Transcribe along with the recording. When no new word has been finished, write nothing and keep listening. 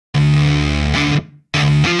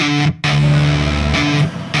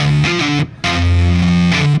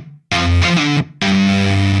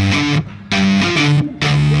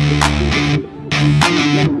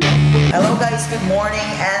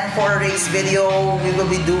video, we will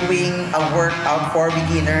be doing a workout for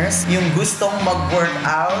beginners. Yung gustong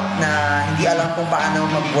mag-workout na hindi alam kung paano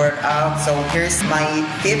mag-workout. So here's my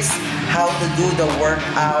tips how to do the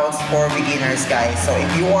workouts for beginners, guys. So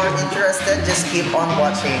if you are interested, just keep on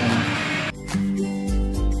watching.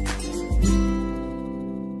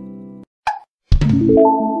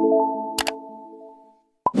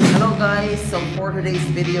 Hello guys, so for today's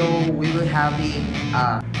video, we will having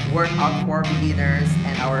a workout for beginners,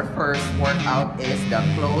 and our first workout is the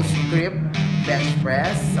close grip bench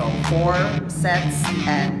press. So 4 sets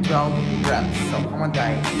and 12 reps. So come on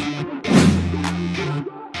guys. Let's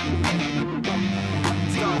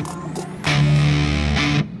go.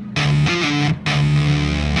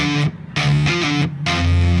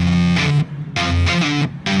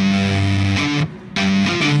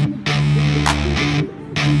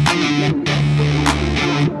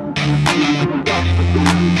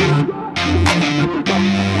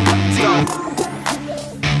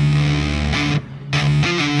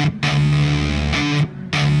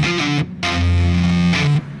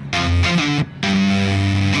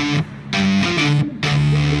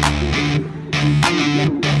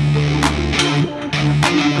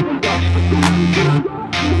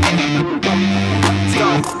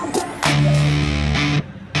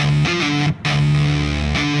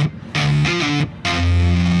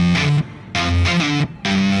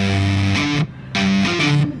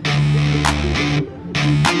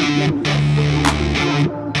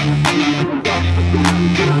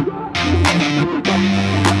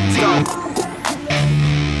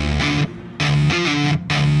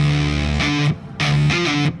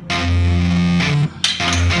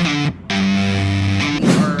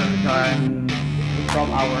 From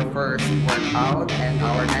our first workout, and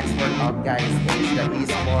our next workout, guys, is the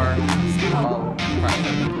eSport skull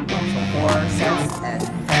crusher. So 4 sets and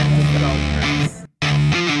 10 to 12 reps.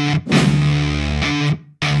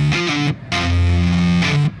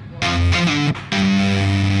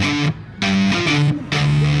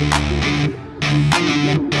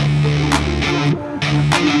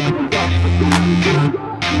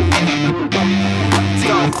 Let's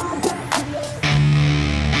go.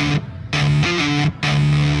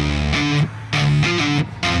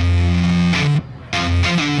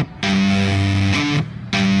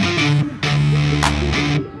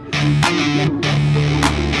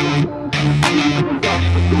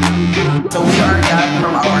 So we are done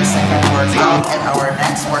from our second workout, and our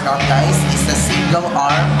next workout, guys, is the single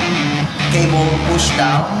arm cable push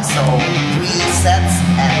down. So 3 sets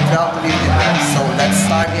and 12 to 15 reps. So let's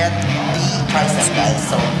target the tricep, guys.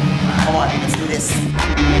 So come on, let's do this.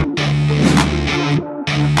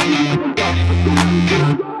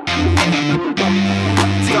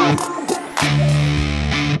 Let's go.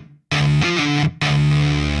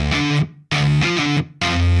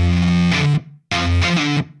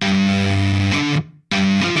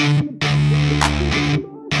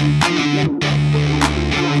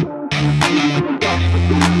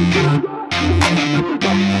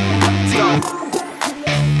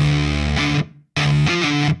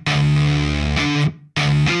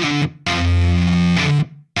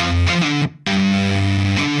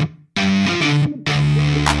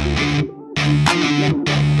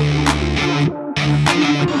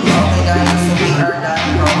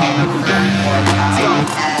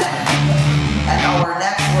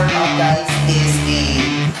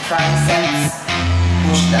 Triceps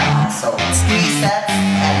push down. So it's 3 sets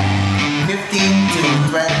and 15 to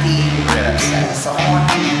 20 reps, guys. So come on.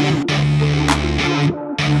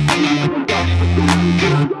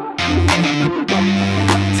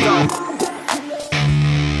 Let's go.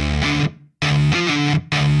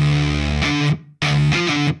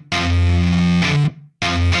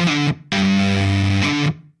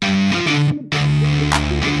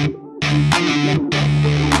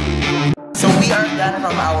 We are done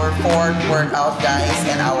from our 4th workout, guys,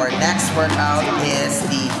 and our next workout is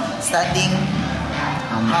the standing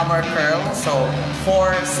hammer curl. So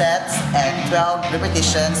 4 sets and 12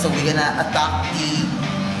 repetitions. So we're gonna attack the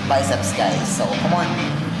biceps, guys. So come on.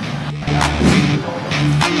 Let's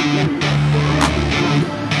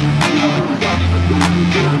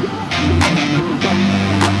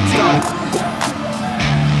go.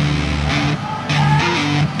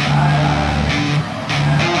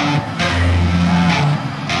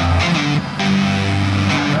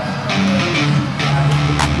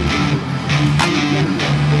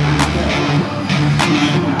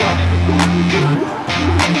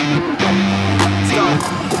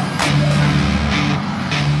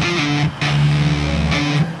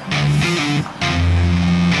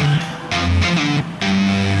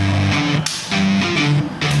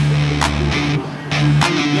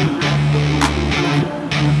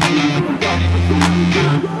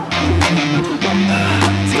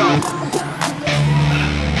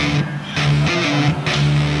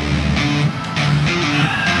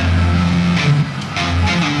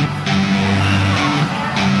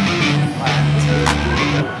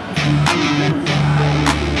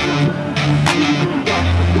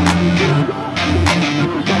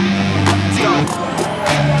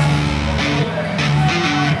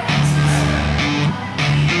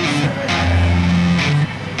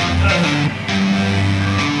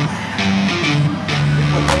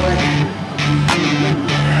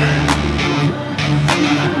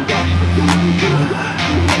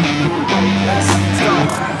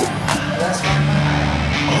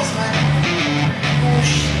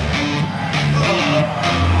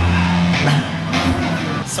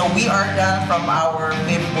 from our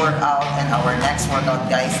fifth workout, and our next workout,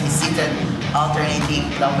 guys, is seated alternating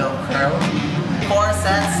dumbbell curl. 4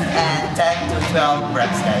 sets and 10 to 12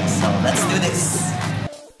 reps, guys. So let's do this.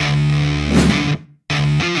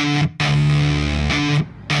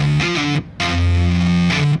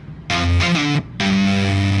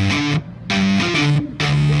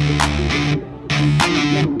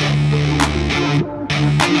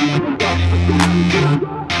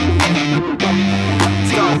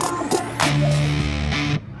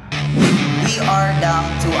 We are down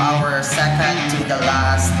to our second to the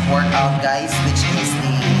last workout, guys, which is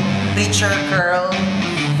the preacher curl.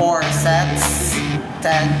 4 sets,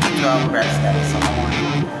 10 to 12 reps, guys. So come on.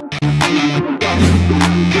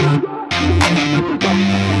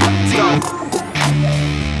 Let's go.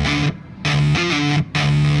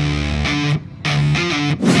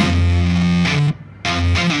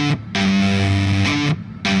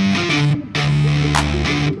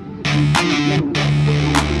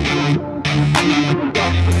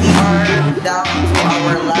 Down to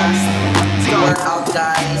our last workout,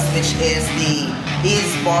 guys, which is the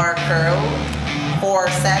ease bar curl. 4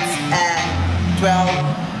 sets and 12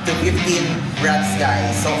 to 15 reps,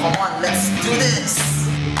 guys. So come on, let's do this.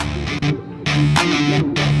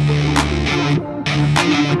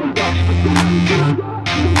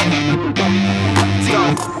 Let's go.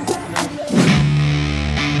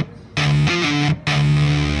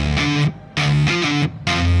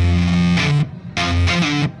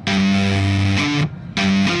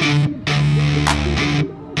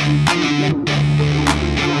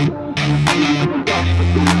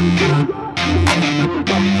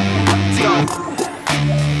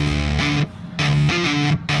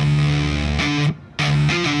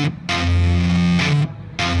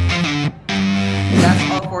 That's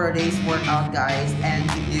all for today's workout, guys, and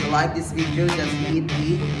if you like this video, just hit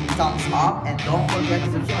the thumbs up and don't forget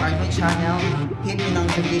to subscribe my channel, hit the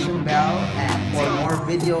notification bell, and for more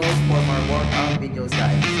videos, for more workout videos,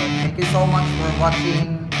 guys. So thank you so much for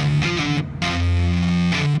watching.